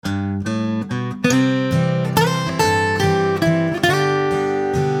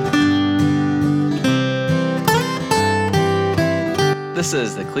This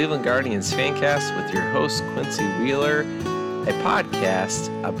is the Cleveland Guardians Fancast with your host, Quincy Wheeler, a podcast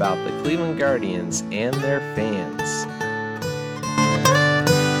about the Cleveland Guardians and their fans.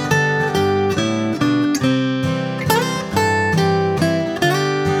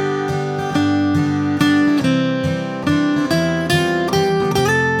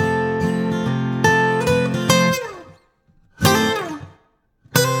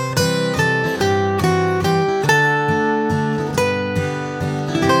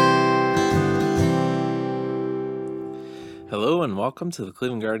 Hello and welcome to the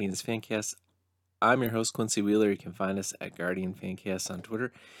Cleveland Guardians Fancast. I'm your host, Quincy Wheeler. You can find us at Guardian Fancast on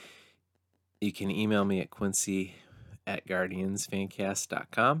Twitter. You can email me at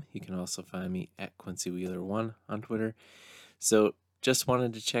quincy@guardiansfancast.com. You can also find me at QuincyWheeler1 on Twitter. So just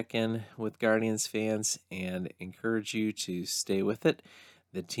wanted to check in with Guardians fans and encourage you to stay with it.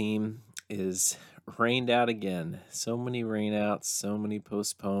 The team is rained out again. So many rainouts, so many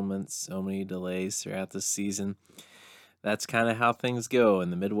postponements, so many delays throughout the season. That's kind of how things go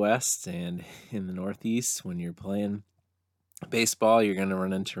in the Midwest and in the Northeast. When you're playing baseball, you're going to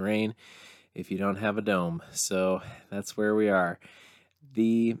run into rain if you don't have a dome. So that's where we are.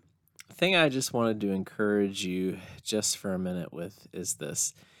 The thing I just wanted to encourage you just for a minute with is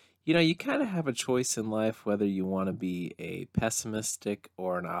this. You know, you kind of have a choice in life whether you want to be a pessimistic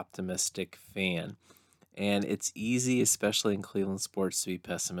or an optimistic fan. And it's easy, especially in Cleveland sports, to be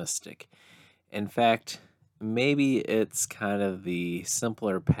pessimistic. In fact, maybe it's kind of the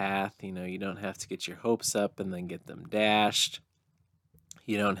simpler path. You know, you don't have to get your hopes up and then get them dashed.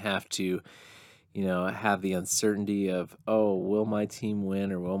 You don't have to, have the uncertainty of, oh, will my team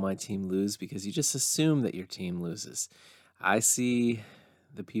win or will my team lose? Because you just assume that your team loses. I see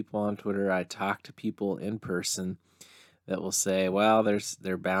the people on Twitter, I talk to people in person that will say, well,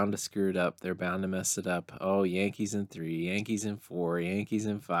 they're bound to screw it up. They're bound to mess it up. Oh, Yankees in 3, Yankees in 4, Yankees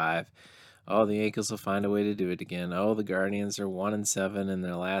in 5. Oh, the Yankees will find a way to do it again. Oh, the Guardians are 1-7 in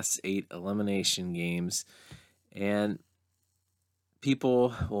their last 8 elimination games. And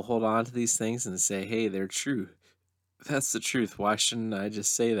people will hold on to these things and say, hey, they're true. That's the truth. Why shouldn't I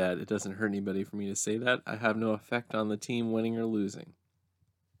just say that? It doesn't hurt anybody for me to say that. I have no effect on the team winning or losing.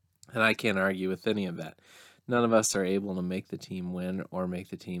 And I can't argue with any of that. None of us are able to make the team win or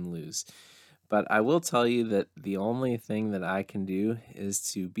make the team lose. But I will tell you that the only thing that I can do is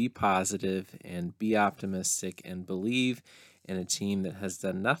to be positive and be optimistic and believe in a team that has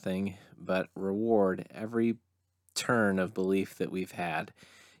done nothing but reward every turn of belief that we've had.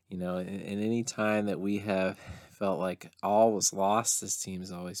 You know, in any time that we have felt like all was lost, this team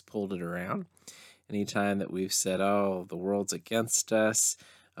has always pulled it around. Anytime that we've said, oh, the world's against us,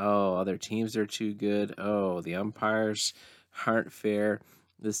 oh, other teams are too good, oh, the umpires aren't fair,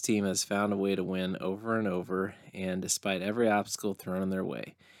 this team has found a way to win over and over, and despite every obstacle thrown in their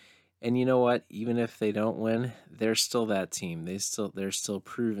way. And you know what? Even if they don't win, they're still that team. They're still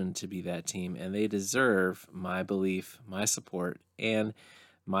proven to be that team, and they deserve my belief, my support, and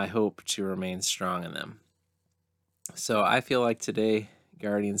my hope to remain strong in them. So I feel like today,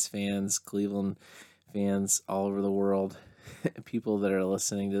 Guardians fans, Cleveland fans all over the world, people that are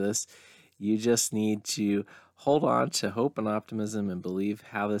listening to this, you just need to hold on to hope and optimism and believe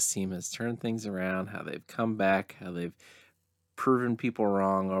how this team has turned things around, how they've come back, how they've proven people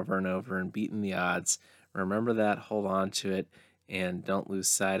wrong over and over and beaten the odds. Remember that, hold on to it, and don't lose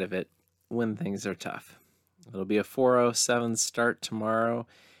sight of it when things are tough. It'll be a 4:07 start tomorrow,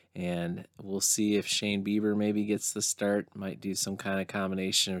 and we'll see if Shane Bieber maybe gets the start. Might do some kind of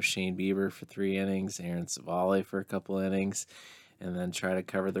combination of Shane Bieber for 3 innings, Aaron Civale for a couple innings, and then try to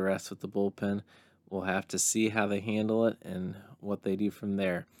cover the rest with the bullpen. We'll have to see how they handle it and what they do from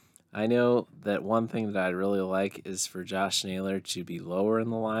there. I know that one thing that I'd really like is for Josh Naylor to be lower in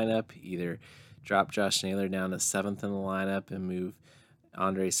the lineup, either drop Josh Naylor down to 7th in the lineup and move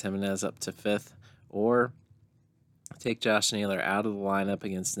Andres Gimenez up to 5th, or take Josh Naylor out of the lineup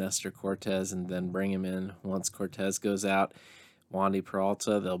against Nestor Cortes and then bring him in once Cortes goes out. Wandy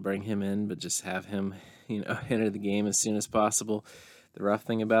Peralta, they'll bring him in, but just have him, enter the game as soon as possible. The rough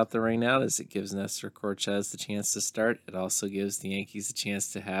thing about the rainout is it gives Nestor Cortes the chance to start. It also gives the Yankees a chance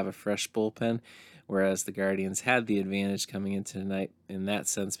to have a fresh bullpen, whereas the Guardians had the advantage coming into tonight in that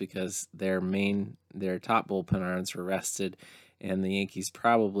sense because their top bullpen arms were rested, and the Yankees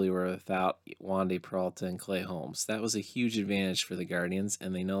probably were without Wandy Peralta and Clay Holmes. That was a huge advantage for the Guardians,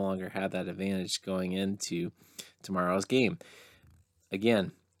 and they no longer have that advantage going into tomorrow's game.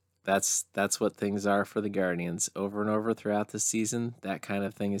 Again, that's what things are for the Guardians. Over and over throughout the season, that kind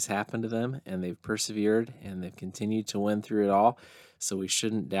of thing has happened to them, and they've persevered, and they've continued to win through it all, so we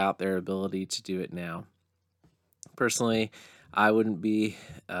shouldn't doubt their ability to do it now. Personally, I wouldn't be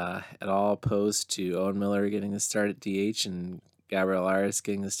at all opposed to Owen Miller getting the start at DH and Gabriel Arias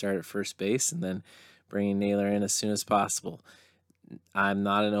getting the start at first base, and then bringing Naylor in as soon as possible. I'm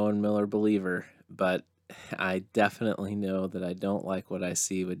not an Owen Miller believer, but I definitely know that I don't like what I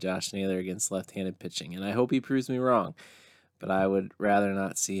see with Josh Naylor against left-handed pitching, and I hope he proves me wrong. But I would rather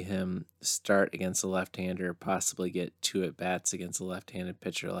not see him start against a left-hander, possibly get 2 at-bats against a left-handed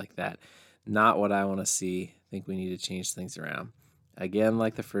pitcher like that. Not what I want to see. I think we need to change things around. Again,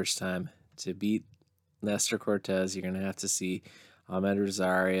 like the first time, to beat Nestor Cortez, you're going to have to see Ahmed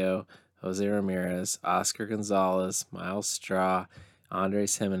Rosario, Jose Ramirez, Oscar Gonzalez, Miles Straw,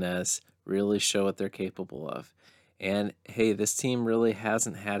 Andres Jimenez really show what they're capable of. And hey, this team really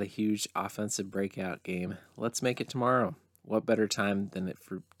hasn't had a huge offensive breakout game. Let's make it tomorrow. What better time than it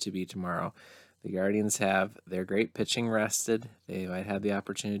to be tomorrow? The Guardians have their great pitching rested. They might have the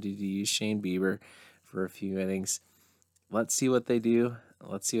opportunity to use Shane Bieber for a few innings. Let's see what they do.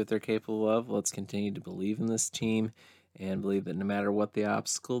 Let's see what they're capable of. Let's continue to believe in this team and believe that no matter what the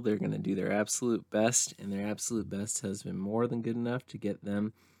obstacle, they're going to do their absolute best, and their absolute best has been more than good enough to get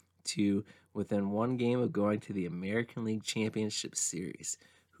them to within 1 game of going to the American League Championship Series.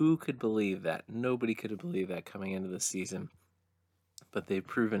 Who could believe that? Nobody could have believed that coming into the season. But they've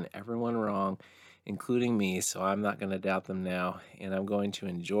proven everyone wrong, including me, so I'm not going to doubt them now, and I'm going to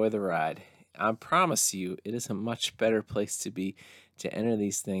enjoy the ride. I promise you, it is a much better place to be to enter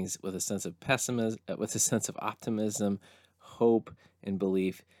these things with a sense of pessimism, with a sense of optimism, hope, and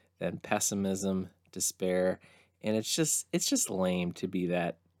belief than pessimism, despair, and it's just lame to be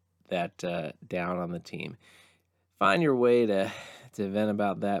that down on the team. Find your way to vent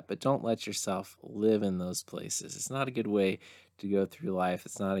about that, but don't let yourself live in those places. It's not a good way to go through life.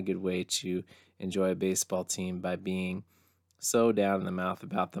 It's not a good way to enjoy a baseball team by being so down in the mouth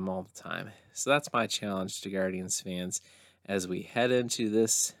about them all the time. So that's my challenge to Guardians fans as we head into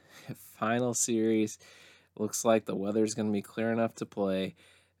this final series. Looks like the weather's going to be clear enough to play.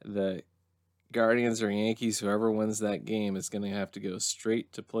 The Guardians or Yankees, whoever wins that game, is going to have to go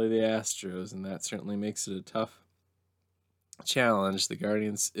straight to play the Astros, and that certainly makes it a tough challenge. The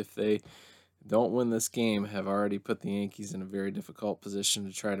Guardians, if they don't win this game, have already put the Yankees in a very difficult position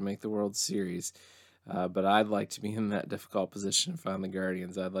to try to make the World Series. But I'd like to be in that difficult position if I'm the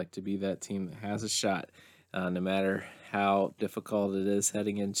Guardians. I'd like to be that team that has a shot, no matter how difficult it is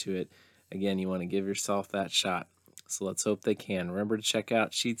heading into it. Again, you want to give yourself that shot. So let's hope they can. Remember to check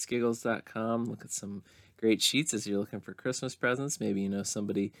out sheetsgiggles.com. Look at some great sheets as you're looking for Christmas presents. Maybe you know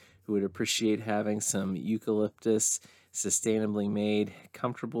somebody who would appreciate having some eucalyptus, sustainably made,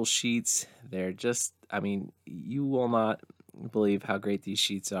 comfortable sheets. They're just, you will not believe how great these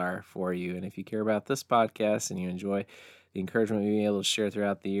sheets are for you. And if you care about this podcast and you enjoy the encouragement we'll be able to share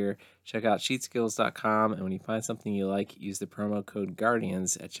throughout the year, check out sheetskills.com. And when you find something you like, use the promo code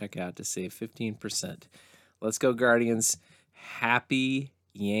GUARDIANS at checkout to save 15%. Let's go, Guardians. Happy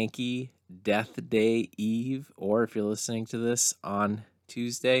Yankee Death Day Eve, or if you're listening to this on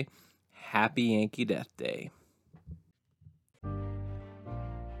Tuesday, happy Yankee Death Day.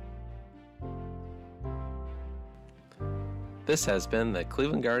 This has been the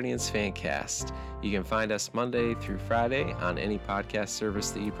Cleveland Guardians Fancast. You can find us Monday through Friday on any podcast service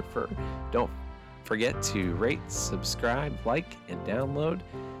that you prefer. Don't forget to rate, subscribe, like, and download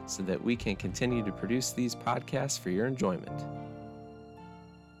so that we can continue to produce these podcasts for your enjoyment.